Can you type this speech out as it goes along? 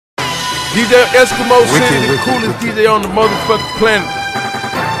DJ Eskimo City, the coolest DJ on the motherfucking planet.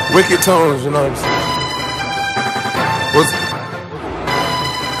 Wicked tones, you know what I'm saying? What's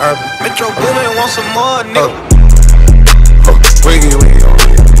Metro Boomin want some more, nigga. Wiggy, wiggy, on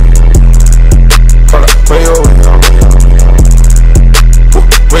me. Hold up, wiggy, wiggy, on me.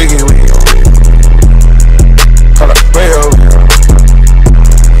 Wiggy, wiggy, on me. Hold up, wiggy, wiggy, on me.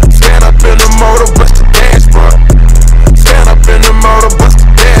 Stand up in the motor, bust the dashboard. Stand up in the motor, bust the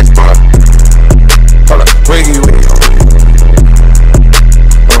dashboard. Hold up, wiggy, wiggy, on me.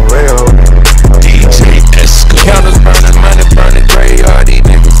 Wiggy, wiggy, on me. DJ Esco. Counters burning, money burning, graveyard, these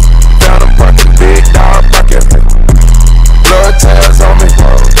niggas. Found them barking, big dog barking. Blood tails on me.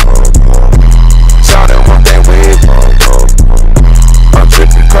 Shout out want that wig. I'm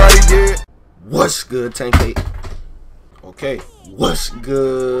tripping Cardi, yeah. What's good, 10K? Okay, what's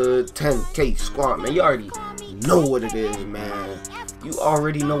good, 10K squad, man? You already know what it is, man. You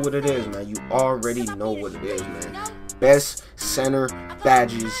already know what it is, man. You already know what it is, man. Best center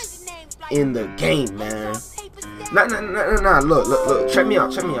badges in the game, man. Nah. Look. Check me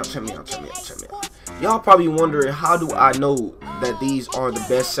out. Y'all probably wondering, how do I know that these are the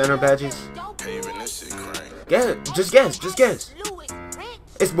best center badges? Yeah, just guess.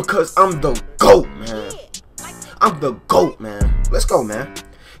 It's because I'm the GOAT, man. I'm the GOAT, man. Let's go, man.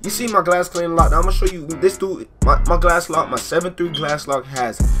 You see my glass cleaning lock? Now I'm gonna show you this dude. My glass lock, my 7-3 glass lock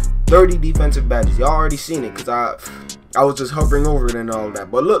has 30 defensive badges. Y'all already seen it, cause I was just hovering over it and all that.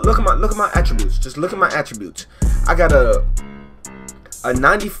 But look at my attributes. Just look at my attributes. I got a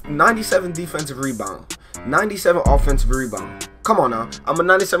 97 defensive rebound, 97 offensive rebound. Come on now, I'm a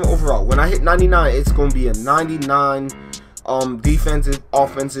 97 overall. When I hit 99, it's gonna be a 99 defensive,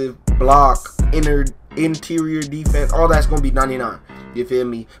 offensive, block, interior defense. All that's gonna be 99. You feel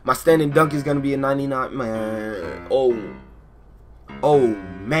me? My standing dunk is gonna be a 99, man. Oh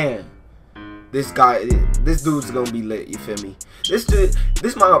man. This dude's gonna be lit, you feel me? This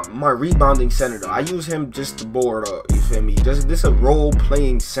my rebounding center though. I use him just to board up, you feel me? This a role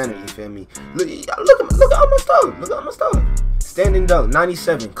playing center, you feel me? Look at all my stuff. Standing dunk,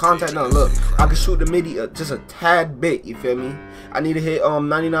 97, contact dunk. Look, I can shoot the midi just a tad bit, you feel me? I need to hit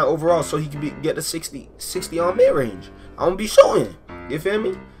 99 overall so he can get the 60 on mid range. I'm gonna be shooting, you feel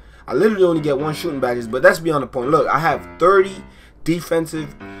me? I literally only get one shooting badges, but that's beyond the point. Look, I have 30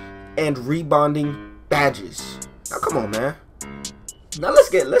 defensive and rebounding badges. Now come on, man. Now let's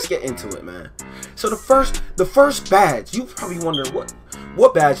get into it, man. So the first badge, you probably wonder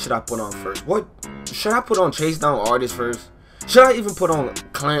what badge should I put on first? What should I put on? Chase down artist first? Should I even put on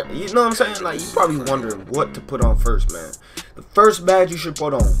clan? You know what I'm saying? Like, you probably wondering what to put on first, man. The first badge you should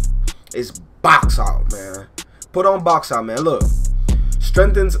put on is box out, man. Put on box out, man. Look,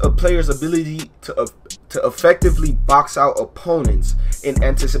 strengthens a player's ability to effectively box out opponents in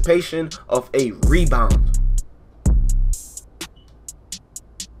anticipation of a rebound.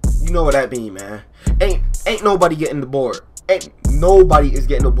 You know what that mean, man. Ain't nobody getting the board. Ain't nobody is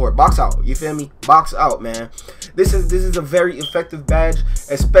getting the board. Box out. You feel me? Box out, man. This is a very effective badge,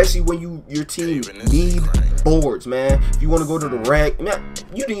 especially when your team need boards, man. If you want to go to the rec, man,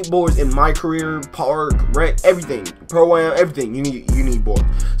 you need boards in my career, park, rec, everything, pro-am, everything. You need boards.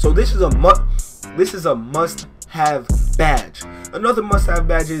 So this is a must-have badge. Another must-have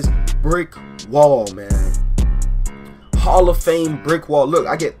badge is brick wall, man. Hall of Fame brick wall. Look,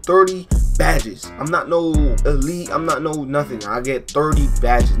 I get 30 badges. I'm not no elite. I'm not no nothing. I get 30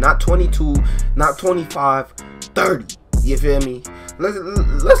 badges. Not 22, not 25, 30. You feel me?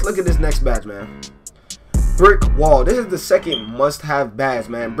 Let's look at this next badge, man. Brick wall. This is the second must-have badge,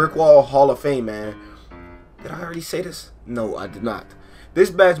 man. Brick wall Hall of Fame, man. Did I already say this? No, I did not.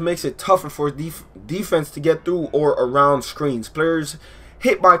 This badge makes it tougher for defense to get through or around screens. Players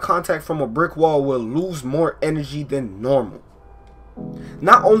hit by contact from a brick wall will lose more energy than normal.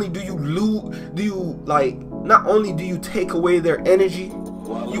 Not only do you take away their energy,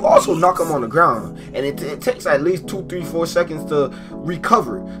 you also knock them on the ground, and it takes at least 2, 3, 4 seconds to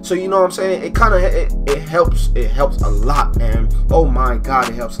recover. So you know what I'm saying? It helps a lot, man. Oh my god,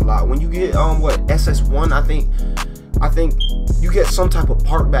 it helps a lot. When you get what, SS1, I think you get some type of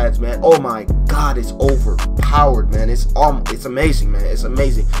park badge, man. Oh my god, it's overpowered, man. It's amazing, man. It's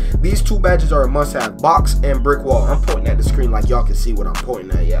amazing. These two badges are a must-have. Box and brick wall. I'm pointing at the screen like y'all can see what I'm pointing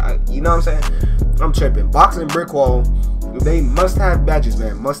at. Yeah, you know what I'm saying? I'm tripping. Box and brick wall, they must-have badges,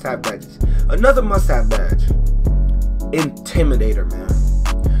 man. Must-have badges. Another must-have badge, Intimidator, man.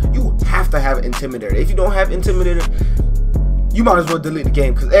 You have to have Intimidator. If you don't have Intimidator, you might as well delete the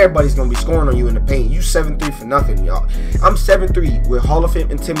game, because everybody's going to be scoring on you in the paint. You 7-3 for nothing, y'all. I'm 7-3 with Hall of Fame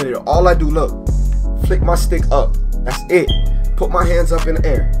Intimidator. All I do, look, flick my stick up. That's it. Put my hands up in the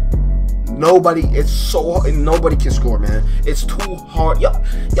air. Nobody, it's so hard, and nobody can score, man. It's too hard. Y'all,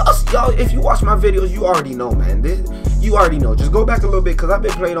 if you watch my videos, you already know, man. You already know. Just go back a little bit, because I've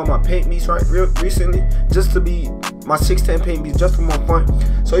been playing on my paint beats recently, just to be my 610 paint beats, just for more fun.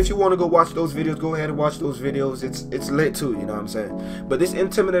 So if you want to go watch those videos, go ahead and watch those videos. It's lit too, you know what I'm saying? But this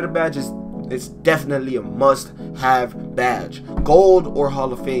Intimidator badge it's definitely a must-have badge. Gold or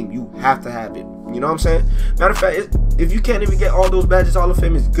Hall of Fame, you have to have it. You know what I'm saying? Matter of fact, if you can't even get all those badges Hall of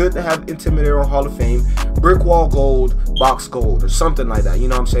Fame, it's good to have Intimidator on Hall of Fame, Brick Wall Gold, Box Gold, or something like that. You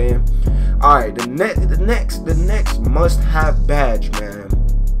know what I'm saying? All right, the next must-have badge, man.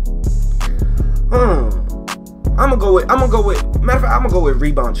 I'm gonna go with. Matter of fact, I'm gonna go with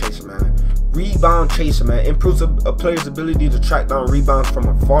Rebound Chaser, man. Rebound Chaser, man, improves a player's ability to track down rebounds from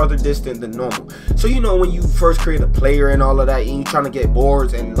a farther distance than normal. So you know when you first create a player and all of that, and you trying to get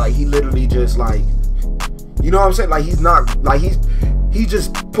boards, and like he literally just like, you know what I'm saying? Like he's not like he's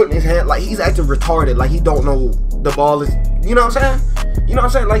just putting his hand, like he's acting retarded, like he don't know the ball is. You know what I'm saying? You know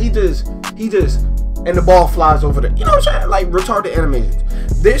what I'm saying? Like he just and the ball flies over there. You know what I'm saying? Like retarded animations.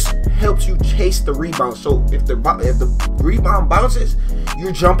 This helps you chase the rebound. So if the rebound bounces,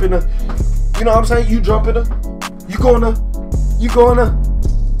 you're jumping you know what I'm saying? You jumping you gonna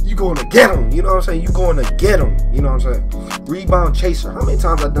get him. You know what I'm saying? You gonna get him. You know what I'm saying? Rebound Chaser. How many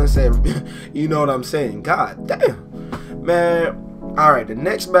times I done said you know what I'm saying? God damn. Man. Alright, the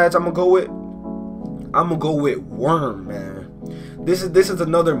next badge I'm gonna go with Worm, man. This is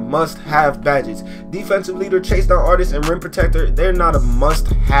another must-have badges. Defensive Leader, Chase Down Artist, and Rim Protector, they're not a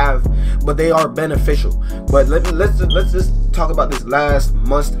must-have, but they are beneficial. But let's just talk about this last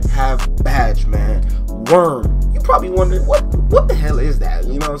must-have badge, man. Worm. You probably wondering what the hell is that?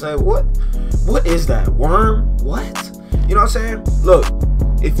 You know what I'm saying? What is that? Worm? What? You know what I'm saying? Look,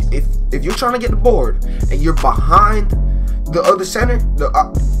 if you're trying to get the board and you're behind the other center,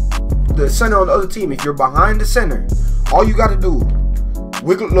 the center on the other team, if you're behind the center, all you gotta do,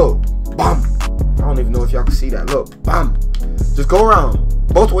 wiggle, look, bam. I don't even know if y'all can see that. Look, bam. Just go around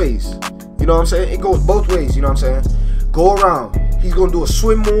both ways. You know what I'm saying? It goes both ways. You know what I'm saying? Go around. He's gonna do a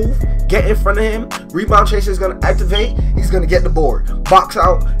swim move, get in front of him. Rebound Chaser is gonna activate. He's gonna get the board. Box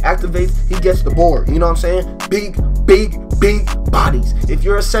out, activates. He gets the board. You know what I'm saying? Big bodies. If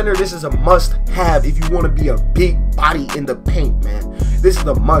you're a center, this is a must-have. If you want to be a big body in the paint, man, this is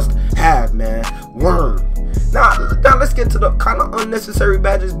a must-have, man. Worm. Now let's get to the kind of unnecessary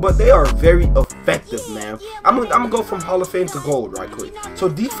badges, but they are very effective, man. I'm gonna go from Hall of Fame to Gold right quick. So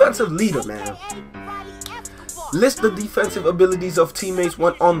Defensive Leader, man. List the defensive abilities of teammates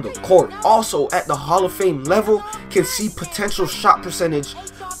when on the court. Also, at the Hall of Fame level, can see potential shot percentage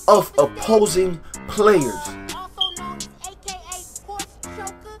of opposing players.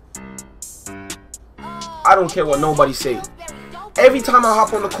 I don't care what nobody say. Every time I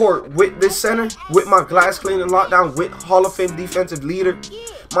hop on the court with this center, with my glass cleaning lockdown, with Hall of Fame Defensive Leader,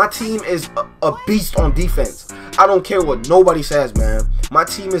 my team is a beast on defense. I don't care what nobody says, man. My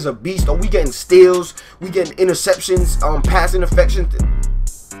team is a beast. We getting steals, we getting interceptions, pass interceptions.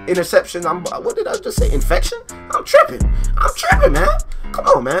 What did I just say? Infection? I'm tripping, man. Come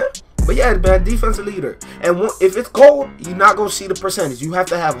on, man. But yeah, man, Defensive Leader. And if it's gold, you're not gonna see the percentage. You have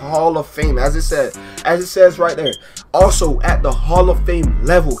to have Hall of Fame, as it says right there. Also, at the Hall of Fame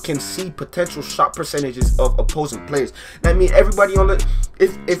level, can see potential shot percentages of opposing players. That means everybody on the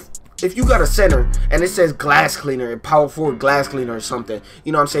if you got a center and it says glass cleaner and power forward glass cleaner or something,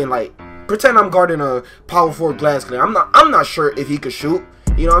 you know what I'm saying? Like, pretend I'm guarding a power forward glass cleaner. I'm not sure if he could shoot.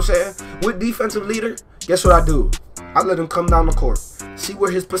 You know what I'm saying? With Defensive Leader, guess what I do? I let him come down the court. See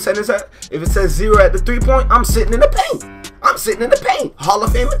where his percentage is at? If it says 0 at the 3-point, I'm sitting in the paint. Hall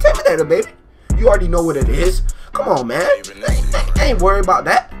of Fame Intimidator, baby. You already know what it is. Come on, man. I ain't worried about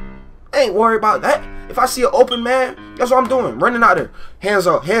that. If I see an open man, that's what I'm doing. Running out there. Hands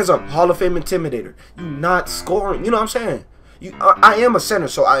up. Hall of Fame Intimidator. You not scoring. You know what I'm saying? I am a center,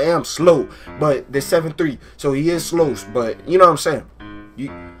 so I am slow. But they're 7'3", so he is slow. But you know what I'm saying?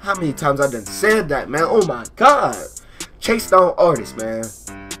 How many times I done said that, man? Oh my God. Chase Down Artist, man.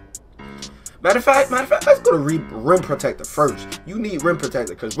 Matter of fact, let's go to Rim Protector first. You need Rim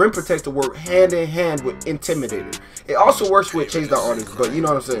Protector because Rim Protector work hand in hand with Intimidator. It also works with Chase Down Artist, but you know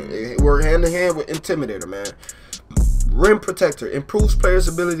what I'm saying? It works hand in hand with Intimidator, man. Rim Protector improves players'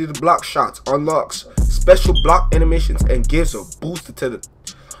 ability to block shots, unlocks special block animations, and gives a boost to the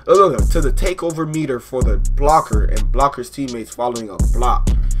takeover meter for the blocker and blocker's teammates following a block.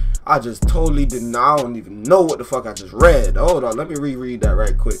 I just totally didn't. I don't even know what the fuck I just read. Hold on, let me reread that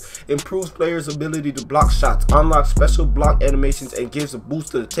right quick. Improves players' ability to block shots, unlocks special block animations, and gives a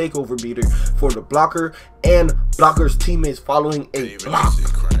boost to the takeover meter for the blocker and blocker's teammates following a block.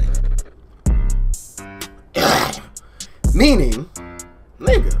 Meaning,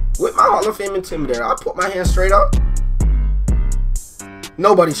 nigga, with my Hall of Fame intimidator, I put my hand straight up.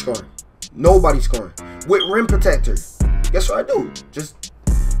 Nobody's scoring. Nobody's scoring. With rim protector, guess what I do? Just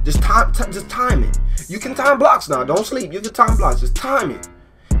time it. You can time blocks now. Don't sleep. You can time blocks. Just time it.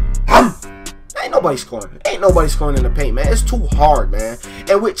 Ain't nobody scoring. Ain't nobody scoring in the paint, man. It's too hard, man.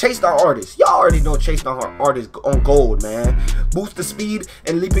 And with Chase Down Artist, y'all already know Chase Down Artist on gold, man. Boost the speed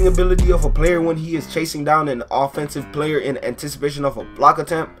and leaping ability of a player when he is chasing down an offensive player in anticipation of a block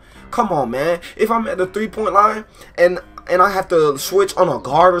attempt. Come on, man. If I'm at the 3-point line and I have to switch on a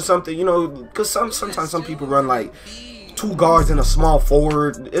guard or something, you know, because sometimes some people run like 2 guards and a small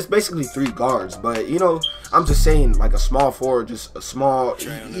forward. It's basically 3 guards, but you know, I'm just saying, like a small forward, just a small.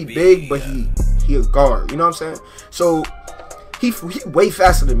 He big, but he a guard. You know what I'm saying? So he way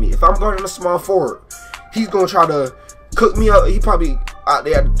faster than me. If I'm guarding a small forward, he's gonna try to cook me up. He probably out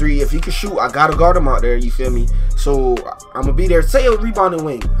there at the 3. If he can shoot, I gotta guard him out there. You feel me? So I'm gonna be there. Say a rebounding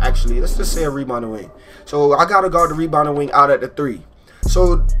wing. Actually, let's just say a rebounding wing. So I gotta guard the rebounding wing out at the 3.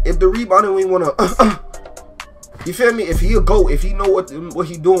 So if the rebounding wing wanna you feel me? If he'll go, if he know what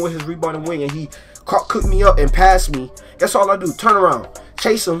he doing with his rebounding wing, and he cook me up and pass me, that's all I do. Turn around,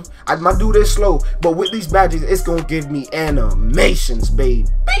 chase him. I might do this slow, but with these badges, it's gonna give me animations, baby.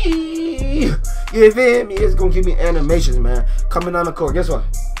 You feel me? It's gonna give me animations, man. Coming on the court. Guess what?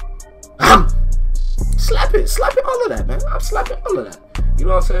 Slapping all of that, man. I'm slapping all of that. You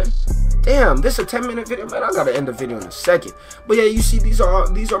know what I'm saying? Damn, this is a 10-minute video, man. I gotta end the video in a second. But yeah, you see, these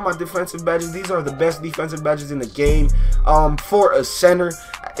are my defensive badges. These are the best defensive badges in the game. For a center,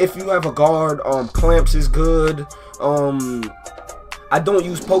 if you have a guard, clamps is good. I don't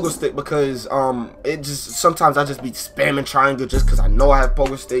use pogo stick because it just sometimes I just be spamming triangle just because I know I have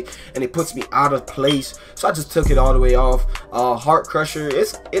pogo stick and it puts me out of place. So I just took it all the way off. Heart crusher,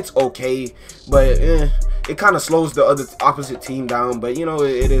 it's okay, but it kind of slows the opposite team down. But you know,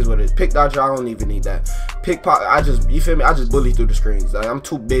 it is what it is. Pick dodger, I don't even need that. Pickpocket, you feel me? I just bully through the screens. Like, I'm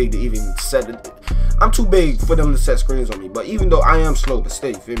too big to even set it. I'm too big for them to set screens on me. But even though I am slow, but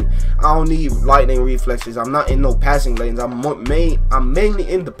still, you feel me? I don't need lightning reflexes. I'm not in no passing lanes. I'm mainly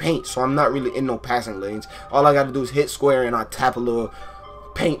in the paint, so I'm not really in no passing lanes. All I gotta do is hit square and I tap a little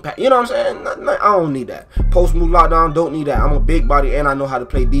paint pack. You know what I'm saying? I don't need that. Post move lockdown, don't need that. I'm a big body and I know how to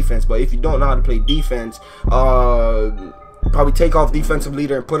play defense. But if you don't know how to play defense, probably take off defensive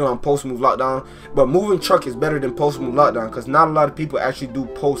leader and put it on post move lockdown. But moving truck is better than post move lockdown because not a lot of people actually do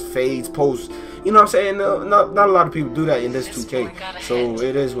post fades, post. You know what I'm saying? Not a lot of people do that in this 2K. So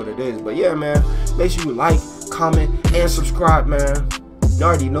it is what it is. But yeah, man, make sure you like, comment, and subscribe, man. You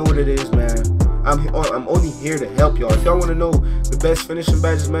already know what it is, man. I'm only here to help y'all. If y'all want to know the best finishing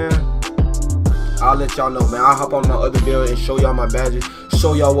badges, man, I'll let y'all know, man. I'll hop on my other video and show y'all my badges,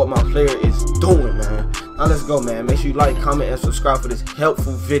 show y'all what my player is doing, man. Now let's go, man. Make sure you like, comment, and subscribe for this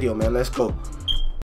helpful video, man. Let's go.